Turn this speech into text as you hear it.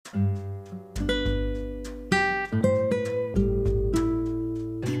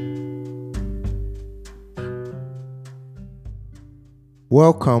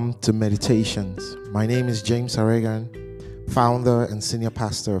Welcome to Meditations. My name is James Aregan, founder and senior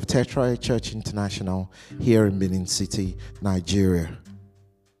pastor of Tetra Church International here in Benin City, Nigeria.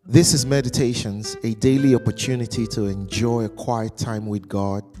 This is Meditations, a daily opportunity to enjoy a quiet time with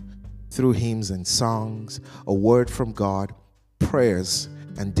God through hymns and songs, a word from God, prayers,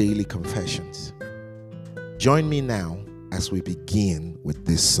 and daily confessions. Join me now as we begin with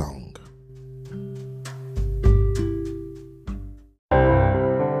this song.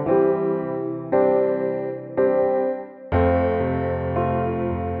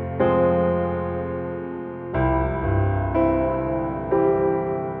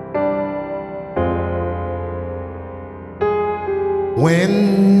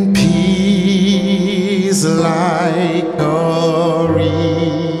 When peace like a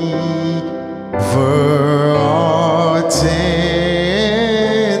river attended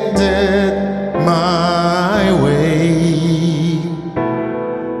my way,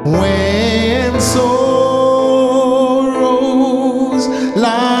 when sorrows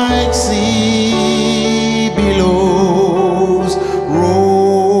like sea billows roll,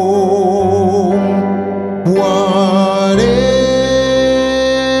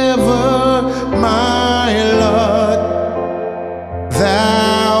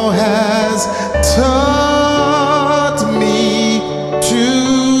 Thou hast taught me to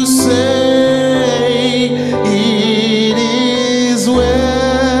say, it is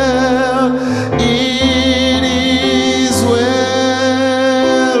well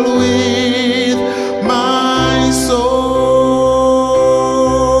with my soul,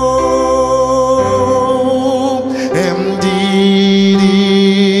 and it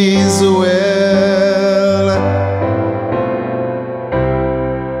is well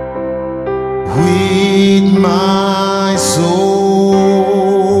with my soul,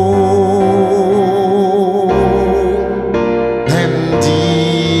 and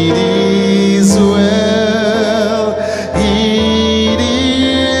it is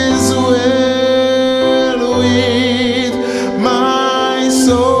well with my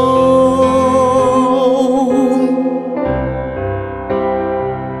soul.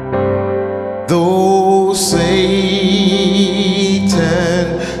 Though Satan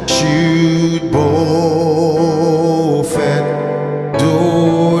should buffet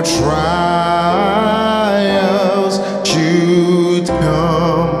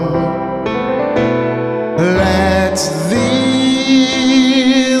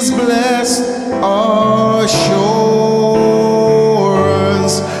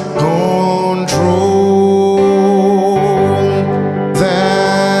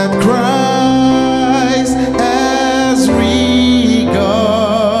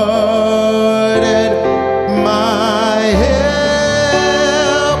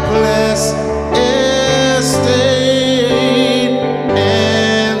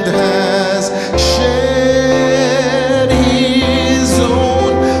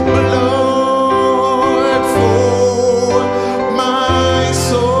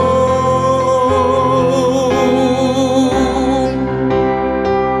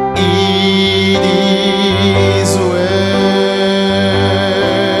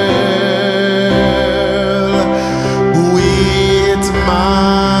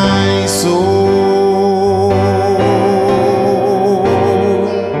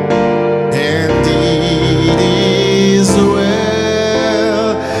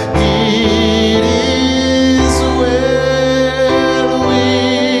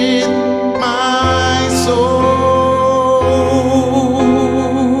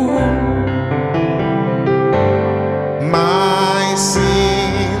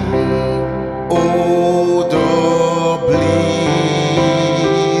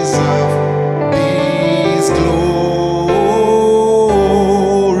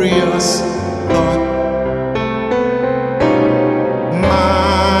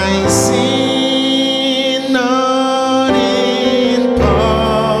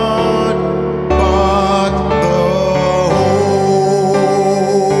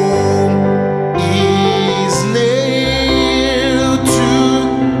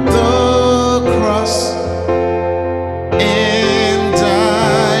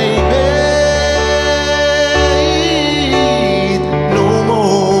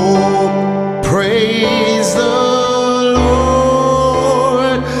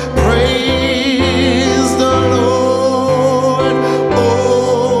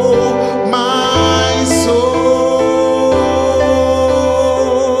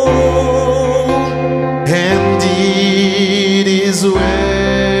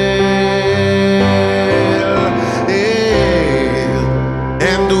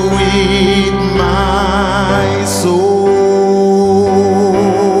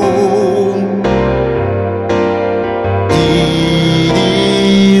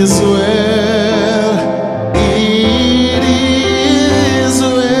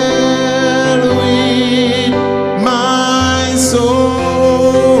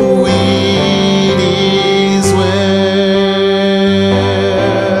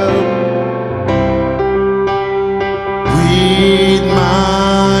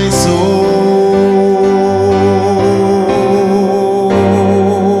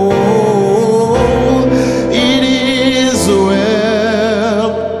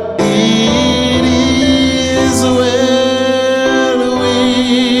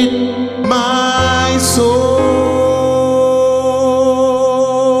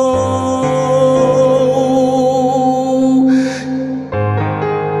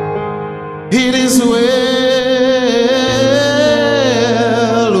It is well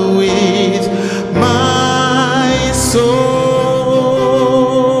with my soul.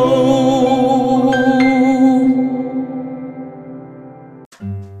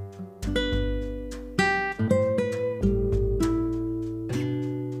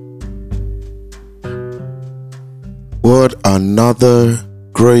 What another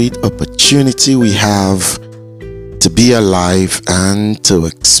great opportunity we have to be alive and to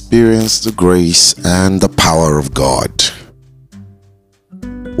experience the grace and the power of God.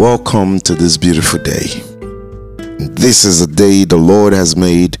 Welcome to this beautiful day. This is a day the Lord has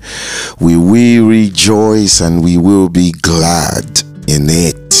made. We will rejoice and we will be glad in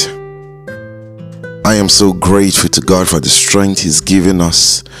it. I am so grateful to God for the strength He's given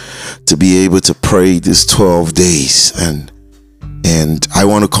us to be able to pray these 12 days. And I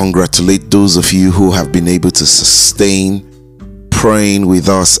want to congratulate those of you who have been able to sustain praying with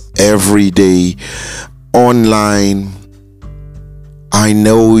us every day online. I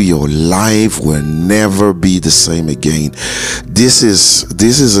know your life will never be the same again. This is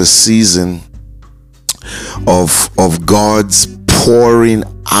a season of God's pouring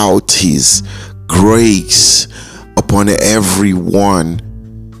out His grace upon everyone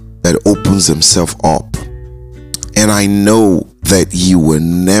that opens himself up. And I know that you will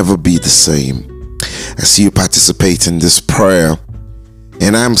never be the same as you participate in this prayer.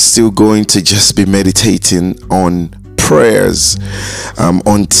 And I'm still going to just be meditating on prayers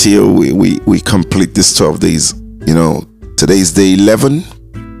until we complete this 12 days. You know, today's day 11.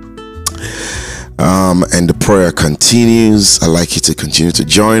 And the prayer continues. I'd like you to continue to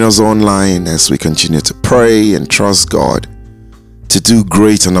join us online as we continue to pray and trust God to do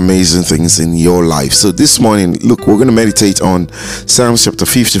great and amazing things in your life. So this morning, look, we're going to meditate on Psalms chapter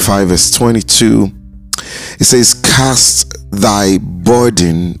 55 verse 22. It says, cast thy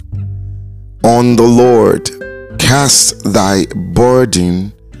burden on the Lord. Cast thy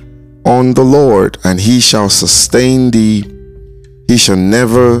burden on the Lord, and He shall sustain thee. He shall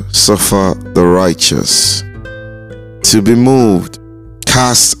never suffer the righteous to be moved.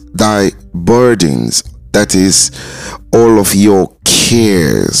 Cast thy burdens, that is, all of your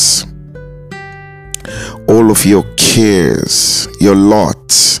cares, your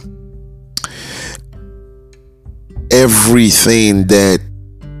lot, everything that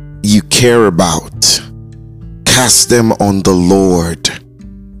you care about, cast them on the Lord.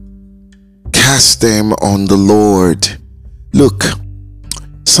 Cast them on the Lord. Look,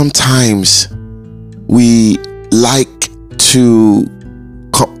 sometimes we like to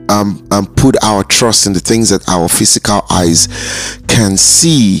put our trust in the things that our physical eyes can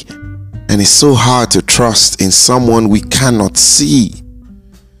see, and it's so hard to trust in someone we cannot see.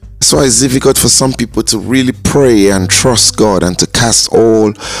 That's why it's difficult for some people to really pray and trust God and to cast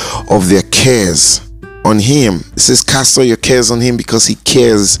all of their cares on Him. It says cast all your cares on Him because He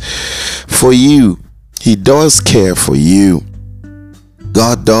cares for you. He does care for you.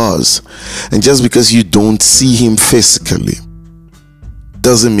 God does. And just because you don't see Him physically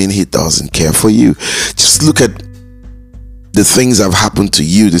doesn't mean He doesn't care for you. Just look at the things that have happened to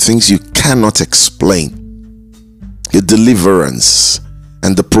you, the things you cannot explain, the deliverance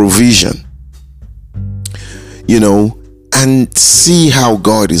and the provision, and see how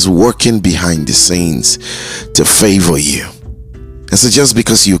God is working behind the scenes to favor you. And so just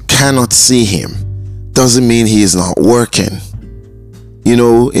because you cannot see Him doesn't mean He is not working.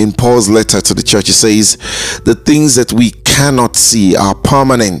 In Paul's letter to the church, he says, the things that we cannot see are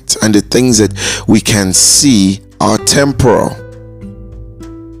permanent, and the things that we can see are temporal.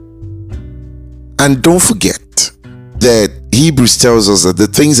 And don't forget that Hebrews tells us that the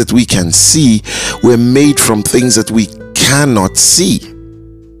things that we can see were made from things that we cannot see.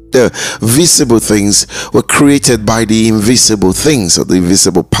 The visible things were created by the invisible things, or the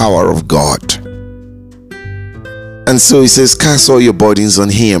invisible power of God. And so He says, cast all your burdens on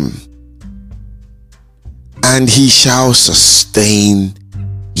Him, and He shall sustain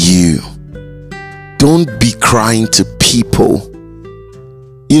you. Don't be crying to people.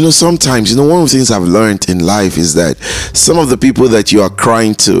 Sometimes, one of the things I've learned in life is that some of the people that you are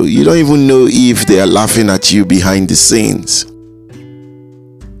crying to, you don't even know if they are laughing at you behind the scenes.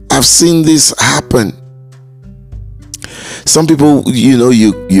 I've seen this happen. Some people,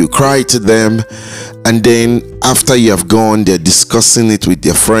 you cry to them, and then after you have gone, they're discussing it with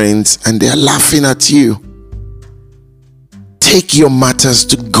their friends and they're laughing at you. Take your matters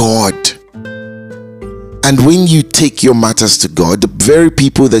to God. And when you take your matters to God, the very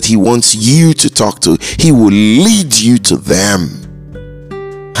people that He wants you to talk to, He will lead you to them.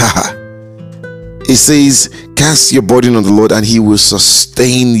 It says, cast your burden on the Lord and He will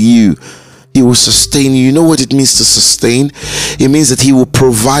sustain you. He will sustain you. You know what it means to sustain? It means that He will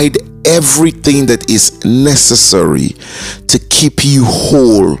provide everything that is necessary to keep you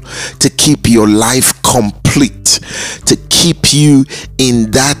whole, to keep your life complete, to keep you in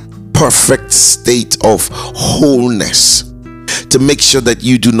that perfect state of wholeness, to make sure that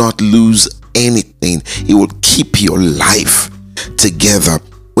you do not lose anything. He will keep your life together.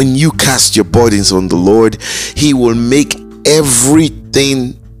 When you cast your burdens on the Lord, He will make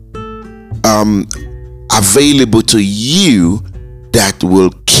everything available to you that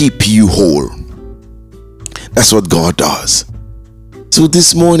will keep you whole. That's what God does. So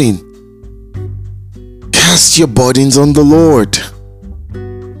this morning, cast your burdens on the Lord.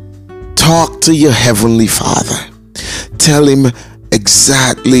 Talk to your Heavenly Father. Tell Him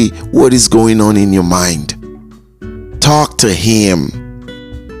exactly what is going on in your mind. Talk to Him.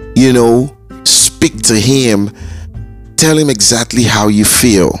 Speak to Him. Tell Him exactly how you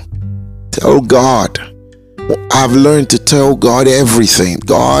feel. Tell God. I've learned to tell God everything.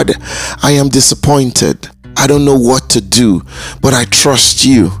 God, I am disappointed. I don't know what to do, but I trust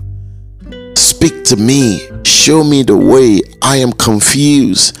you. Speak to me. Show me the way. I am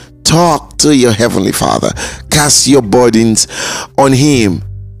confused. Talk to your Heavenly Father. Cast your burdens on Him.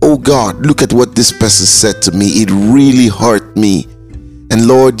 Oh God, look at what this person said to me. It really hurt me. And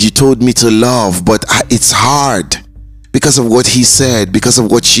Lord, you told me to love, but it's hard because of what he said, because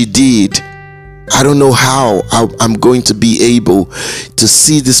of what she did. I don't know how I'm going to be able to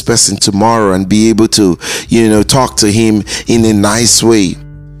see this person tomorrow and be able to, talk to him in a nice way.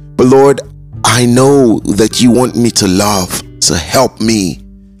 But Lord, I know that you want me to love, so help me.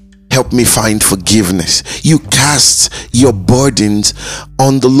 Help me find forgiveness. You cast your burdens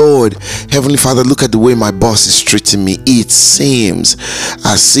on the Lord. Heavenly Father, look at the way my boss is treating me. It seems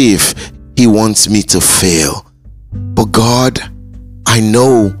as if he wants me to fail. But God, I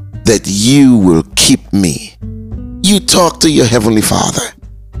know that you will keep me. You talk to your Heavenly Father.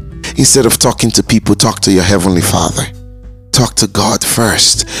 Instead of talking to people, talk to your Heavenly Father. Talk to God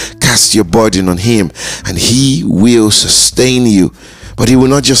first. Cast your burden on Him, and He will sustain you. But He will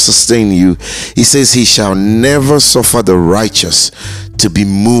not just sustain you. He says He shall never suffer the righteous to be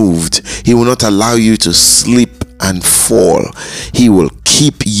moved. He will not allow you to slip and fall. He will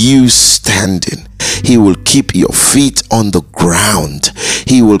keep you standing. He will keep your feet on the ground.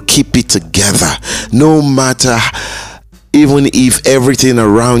 He will keep it together. No matter, even if everything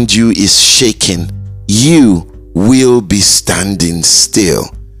around you is shaking, you will be standing still.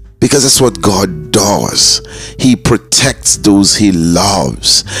 Because that's what God does. He protects those He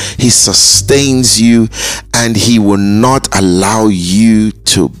loves. He sustains you, and He will not allow you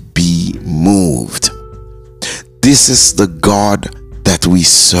to be moved. This is the God that we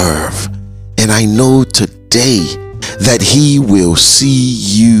serve. And I know today that He will see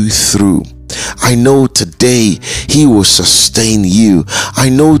you through. I know today He will sustain you. I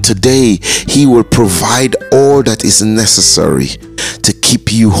know today He will provide all that is necessary to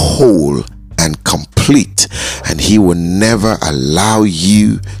keep you whole and complete, and He will never allow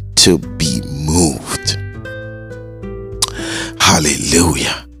you to be moved.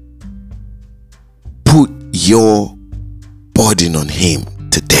 Hallelujah. Put your burden on Him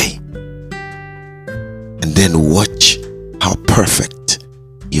today, and then watch how perfect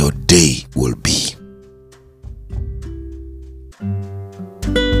your day will be.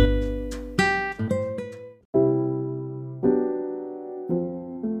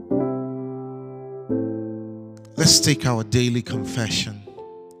 Let's take our daily confession.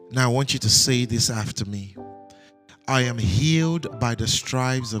 Now I want you to say this after me. I am healed by the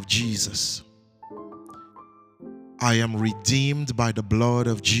stripes of Jesus. I am redeemed by the blood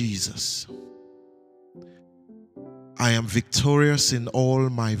of Jesus. I am victorious in all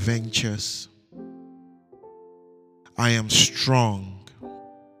my ventures. I am strong.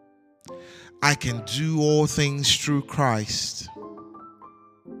 I can do all things through Christ.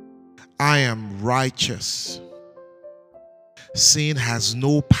 I am righteous. Sin has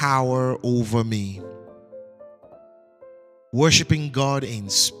no power over me. Worshiping God in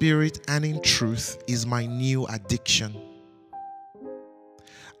spirit and in truth is my new addiction.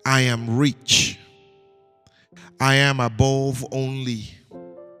 I am rich. I am above only.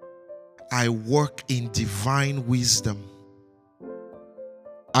 I work in divine wisdom.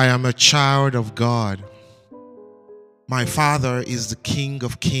 I am a child of God. My Father is the King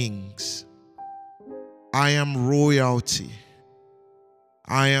of Kings. I am royalty.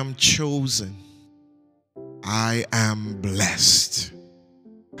 I am chosen. I am blessed.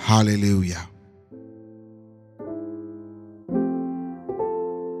 Hallelujah.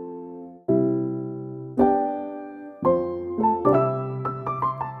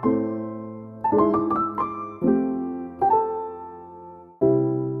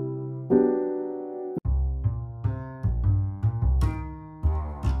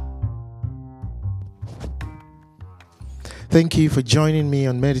 Thank you for joining me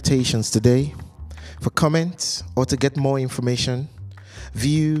on Meditations today. For comments or to get more information,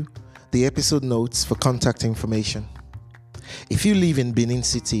 view the episode notes for contact information. If you live in Benin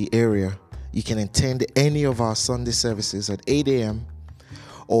City area, you can attend any of our Sunday services at 8 a.m.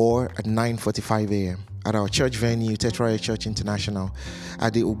 or at 9:45 a.m. at our church venue, Tetraya Church International,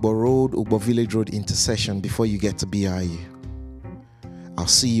 at the Ugbo Village Road intersection before you get to BIU. I'll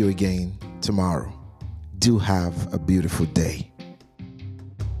see you again tomorrow. Do have a beautiful day.